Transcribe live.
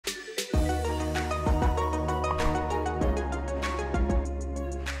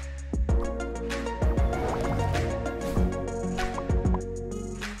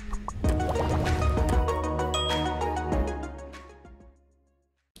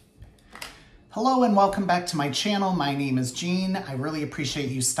Hello and welcome back to my channel. My name is Jean. I really appreciate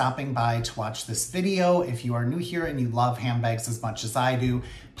you stopping by to watch this video. If you are new here and you love handbags as much as I do,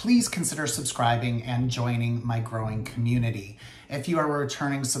 please consider subscribing and joining my growing community. If you are a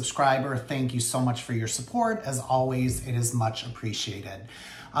returning subscriber, thank you so much for your support. As always, it is much appreciated.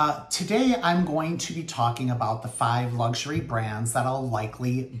 Today, I'm going to be talking about the 5 luxury brands that I'll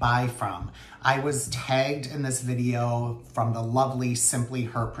likely buy from. I was tagged in this video from the lovely Simply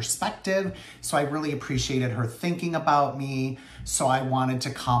Her Perspective, so I really appreciated her thinking about me. So I wanted to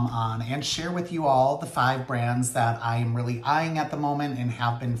come on and share with you all the 5 brands that I am really eyeing at the moment and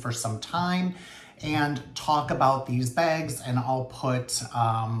have been for some time, and talk about these bags. And I'll put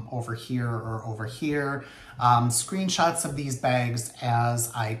over here or over here screenshots of these bags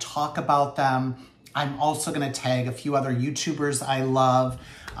as I talk about them. I'm also going to tag a few other YouTubers I love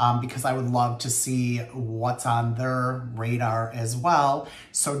because I would love to see what's on their radar as well.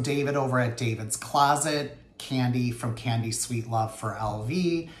 So David over at David's Closet, Candy from Candy Sweet Love for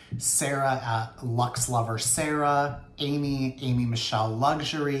LV, Sarah at Luxe Lover Sarah, Amy Michelle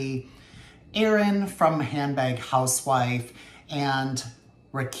Luxury, Erin from Handbag Housewife, and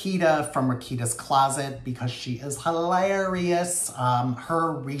Rakita from Rakita's Closet because she is hilarious.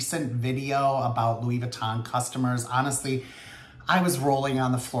 Her recent video about Louis Vuitton customers, honestly, I was rolling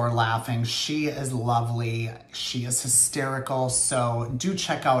on the floor laughing. She is lovely. She is hysterical. So do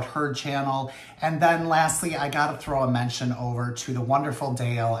check out her channel. And then lastly, I got to throw a mention over to the wonderful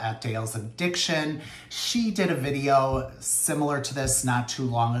Dale at Dale's Addiction. She did a video similar to this not too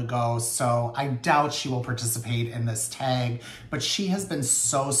long ago. So I doubt she will participate in this tag, but she has been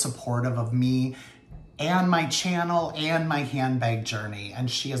so supportive of me and my channel and my handbag journey, and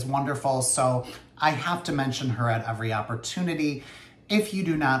she is wonderful. So I have to mention her at every opportunity. If you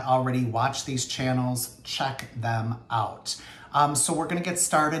do not already watch these channels, check them out. So we're gonna get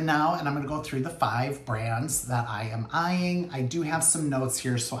started now, and I'm gonna go through the 5 brands that I am eyeing. I do have some notes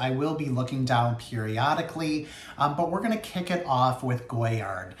here, so I will be looking down periodically, but we're gonna kick it off with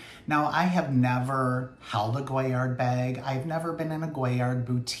Goyard. Now, I have never held a Goyard bag. I've never been in a Goyard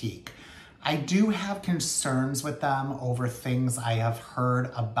boutique. I do have concerns with them over things I have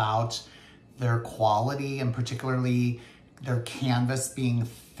heard about their quality, and particularly their canvas being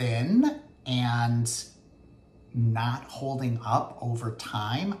thin and not holding up over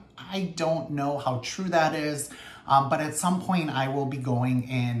time. I don't know how true that is, but at some point I will be going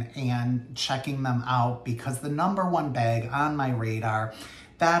in and checking them out because the #1 bag on my radar,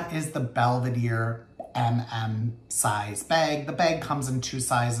 that is the Belvedere MM size bag. The bag comes in 2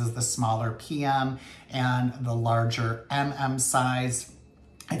 sizes, the smaller PM and the larger MM size.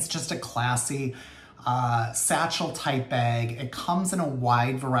 It's just a classy satchel type bag. It comes in a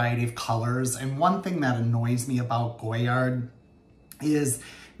wide variety of colors. And one thing that annoys me about Goyard is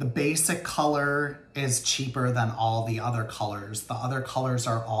the basic color is cheaper than all the other colors. The other colors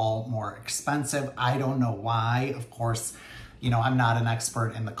are all more expensive. I don't know why. Of course, you know, I'm not an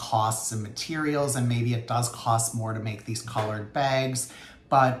expert in the costs and materials, and maybe it does cost more to make these colored bags.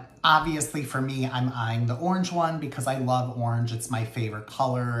 But obviously for me, I'm eyeing the orange one because I love orange. It's my favorite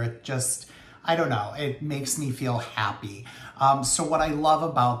color. It just, I don't know, it makes me feel happy. So what I love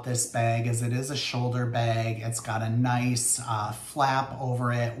about this bag is it is a shoulder bag. It's got a nice flap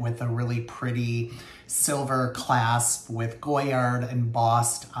over it with a really pretty silver clasp with Goyard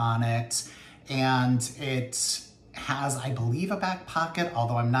embossed on it. And it has, I believe, a back pocket,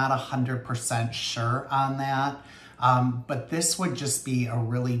 although I'm not 100% sure on that. But this would just be a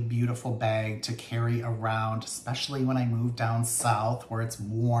really beautiful bag to carry around, especially when I move down south where it's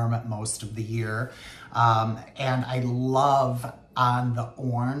warm most of the year. And I love on the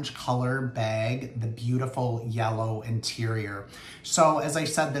orange color bag, the beautiful yellow interior. So as I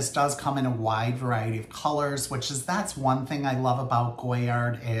said, this does come in a wide variety of colors, that's one thing I love about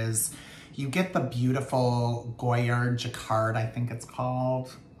Goyard is you get the beautiful Goyard jacquard, I think it's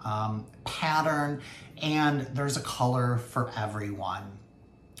called, pattern, and there's a color for everyone.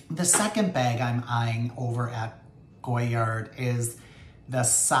 The second bag I'm eyeing over at Goyard is the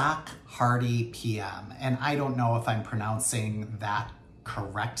Sock Hardy PM, and I don't know if I'm pronouncing that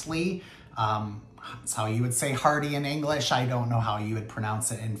correctly. That's how you would say Hardy in English. I don't know how you would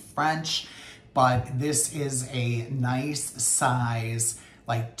pronounce it in French, but this is a nice size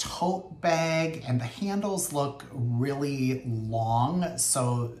like tote bag, and the handles look really long,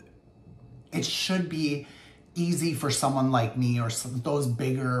 so it should be easy for someone like me or those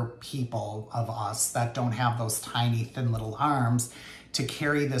bigger people of us that don't have those tiny thin little arms to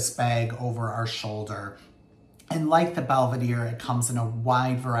carry this bag over our shoulder. And like the Belvedere, it comes in a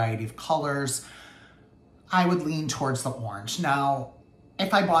wide variety of colors. I would lean towards the orange. Now,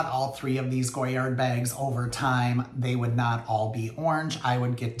 If I bought all 3 of these Goyard bags over time, they would not all be orange. I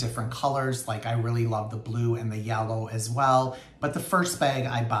would get different colors. Like I really love the blue and the yellow as well. But the first bag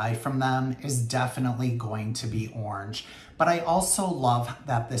I buy from them is definitely going to be orange. But I also love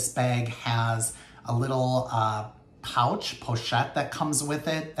that this bag has a little pochette that comes with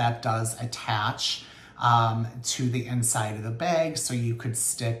it that does attach to the inside of the bag, so you could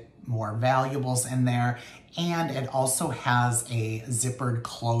stick more valuables in there. And it also has a zippered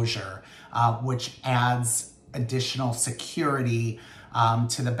closure, which adds additional security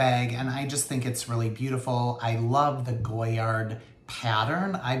to the bag. And I just think it's really beautiful. I love the Goyard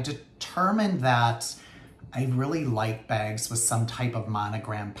pattern. I've determined that I really like bags with some type of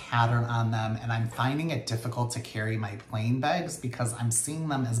monogram pattern on them, and I'm finding it difficult to carry my plain bags because I'm seeing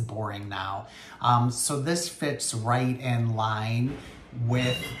them as boring now. So this fits right in line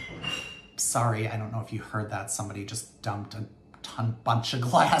with, sorry, I don't know if you heard that. Somebody just dumped a bunch of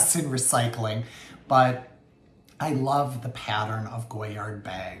glass in recycling, but I love the pattern of Goyard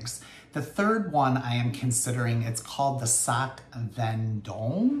bags. The third one I am considering, it's called the Sac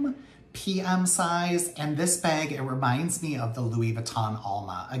Vendôme PM size, and this bag, it reminds me of the Louis Vuitton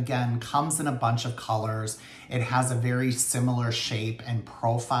Alma. Again, comes in a bunch of colors. It has a very similar shape and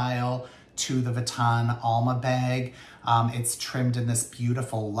profile to the Vuitton Alma bag. It's trimmed in this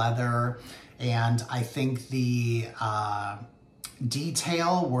beautiful leather, and I think the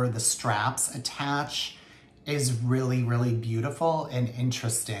detail where the straps attach is really, really beautiful and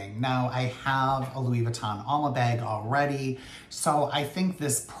interesting. Now, I have a Louis Vuitton Alma bag already, so I think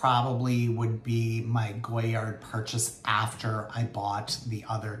this probably would be my Goyard purchase after I bought the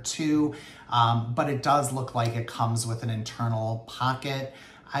other 2, but it does look like it comes with an internal pocket.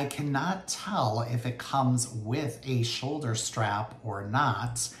 I cannot tell if it comes with a shoulder strap or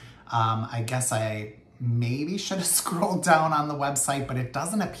not. I guess I maybe should have scrolled down on the website, but it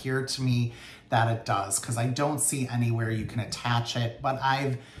doesn't appear to me that it does, because I don't see anywhere you can attach it, but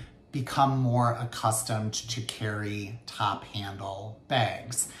I've become more accustomed to carry top handle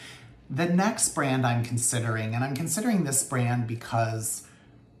bags. The next brand I'm considering, and I'm considering this brand because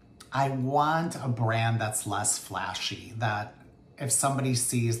I want a brand that's less flashy, that if somebody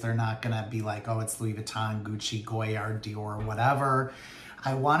sees, they're not gonna be like, oh, it's Louis Vuitton, Gucci, Goyard, Dior, whatever.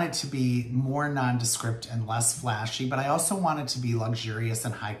 I want it to be more nondescript and less flashy, but I also want it to be luxurious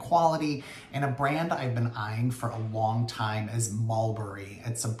and high quality. And a brand I've been eyeing for a long time is Mulberry.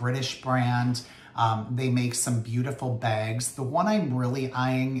 It's a British brand. They make some beautiful bags. The one I'm really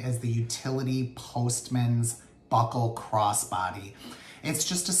eyeing is the Utility Postman's Buckle Crossbody. It's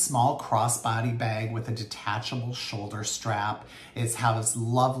just a small crossbody bag with a detachable shoulder strap. It has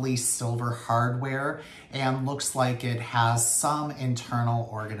lovely silver hardware and looks like it has some internal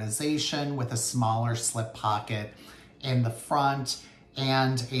organization with a smaller slip pocket in the front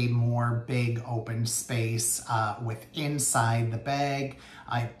and a more big open space with inside the bag.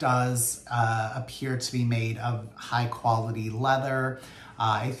 It does appear to be made of high quality leather.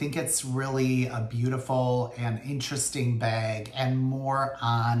 I think it's really a beautiful and interesting bag, and more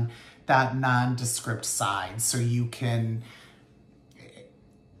on that nondescript side. So you can,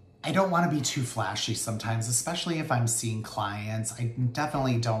 I don't want to be too flashy sometimes, especially if I'm seeing clients. I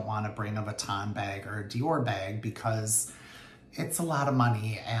definitely don't want to bring a Vuitton bag or a Dior bag because it's a lot of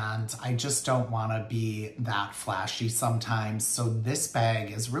money and I just don't want to be that flashy sometimes. So this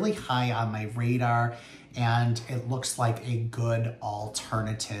bag is really high on my radar, and it looks like a good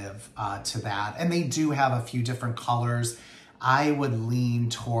alternative to that. And they do have a few different colors. I would lean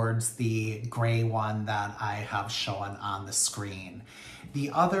towards the gray one that I have shown on the screen. The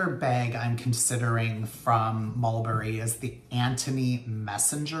other bag I'm considering from Mulberry is the Antony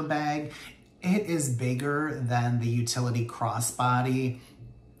Messenger bag. It is bigger than the Utility Crossbody,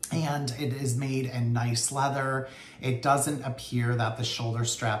 and it is made in nice leather. It doesn't appear that the shoulder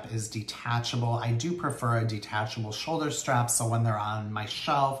strap is detachable. I do prefer a detachable shoulder strap, so when they're on my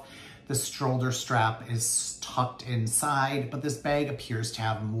shelf, the shoulder strap is tucked inside, but this bag appears to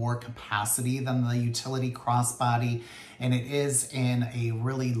have more capacity than the Utility Crossbody, and it is in a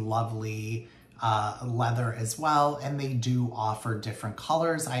really lovely leather as well, and they do offer different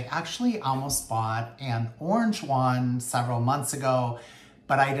colors. I actually almost bought an orange one several months ago,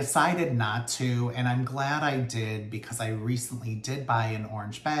 but I decided not to, and I'm glad I did because I recently did buy an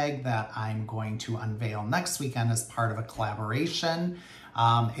orange bag that I'm going to unveil next weekend as part of a collaboration.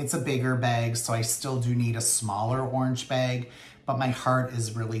 It's a bigger bag, so I still do need a smaller orange bag, but my heart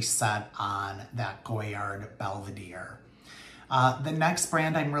is really set on that Goyard Belvedere. The next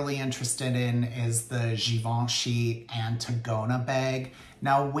brand I'm really interested in is the Givenchy Antagona bag.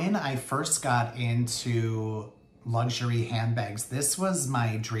 Now, when I first got into luxury handbags, this was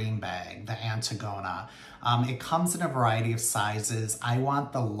my dream bag, the Antigona. It comes in a variety of sizes. I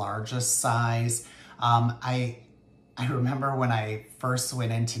want the largest size. I remember when I first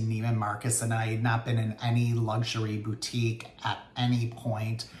went into Neiman Marcus, and I had not been in any luxury boutique at any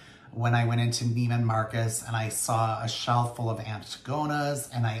point. When I went into Neiman Marcus and I saw a shelf full of Antigonas,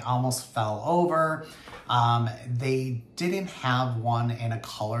 and I almost fell over. They didn't have one in a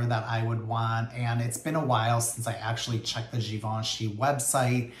color that I would want, and it's been a while since I actually checked the Givenchy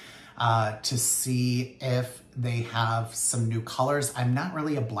website to see if they have some new colors. I'm not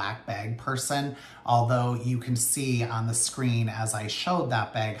really a black bag person, although you can see on the screen as I showed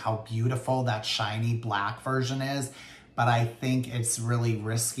that bag how beautiful that shiny black version is. But I think it's really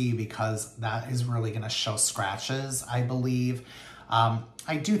risky because that is really going to show scratches, I believe.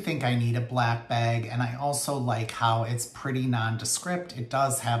 I do think I need a black bag, and I also like how it's pretty nondescript. It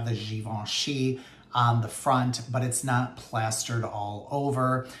does have the Givenchy on the front, but it's not plastered all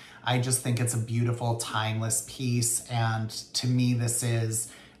over. I just think it's a beautiful, timeless piece, and to me, this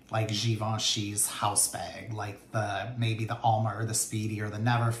is like Givenchy's house bag, like maybe the Alma or the Speedy or the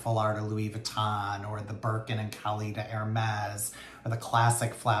Never Full Art to Louis Vuitton, or the Birkin and Kelly to Hermes, or the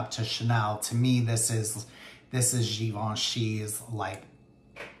classic flap to Chanel. To me, this is Givenchy's like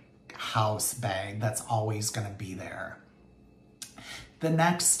house bag that's always going to be there. The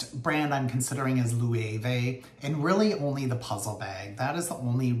next brand I'm considering is Loewe, and really only the puzzle bag. That is the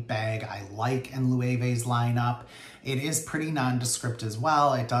only bag I like in Loewe's lineup. It is pretty nondescript as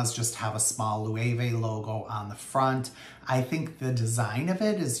well. It does just have a small Loewe logo on the front. I think the design of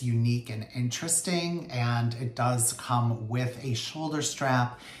it is unique and interesting, and it does come with a shoulder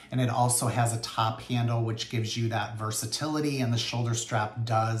strap, and it also has a top handle, which gives you that versatility, and the shoulder strap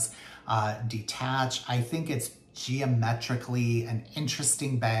does detach. I think it's geometrically an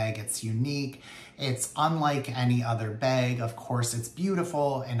interesting bag. It's unique. It's unlike any other bag. Of course, it's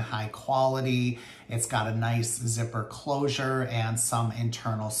beautiful and high quality. It's got a nice zipper closure and some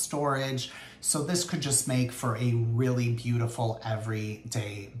internal storage. So this could just make for a really beautiful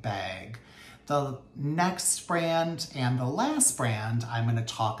everyday bag. The next brand and the last brand I'm going to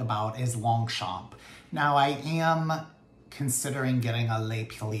talk about is Longchamp. Now, I am considering getting a Le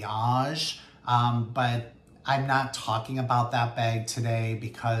Pliage, but I'm not talking about that bag today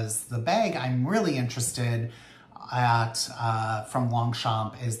because the bag I'm really interested at from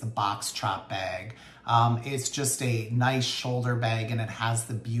Longchamp is the Box Trot bag. It's just a nice shoulder bag, and it has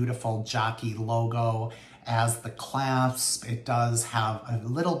the beautiful jockey logo as the clasp. It does have a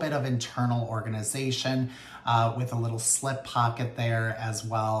little bit of internal organization with a little slip pocket there, as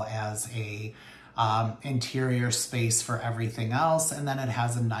well as a interior space for everything else, and then it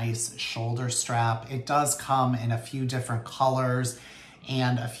has a nice shoulder strap. It does come in a few different colors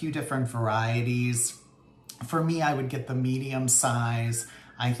and a few different varieties. For me, I would get the medium size.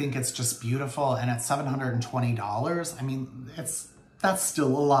 I think it's just beautiful, and at $720, I mean, that's still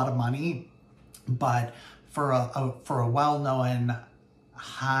a lot of money, but for a well-known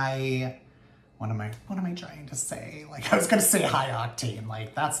high, what am I trying to say? Like, I was gonna say high octane,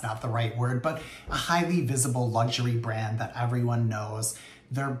 like that's not the right word, but a highly visible luxury brand that everyone knows.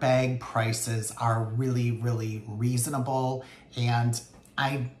 Their bag prices are really, really reasonable, and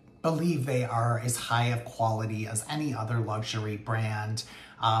I believe they are as high of quality as any other luxury brand.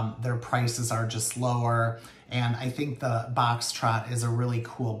 Their prices are just lower, and I think the Box Trot is a really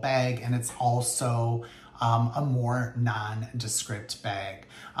cool bag, and it's also a more nondescript bag.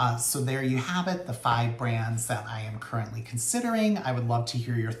 So there you have it, the 5 brands that I am currently considering. I would love to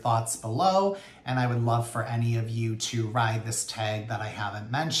hear your thoughts below, and I would love for any of you to ride this tag that I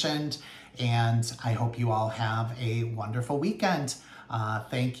haven't mentioned. And I hope you all have a wonderful weekend.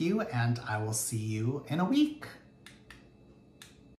 Thank you, and I will see you in a week.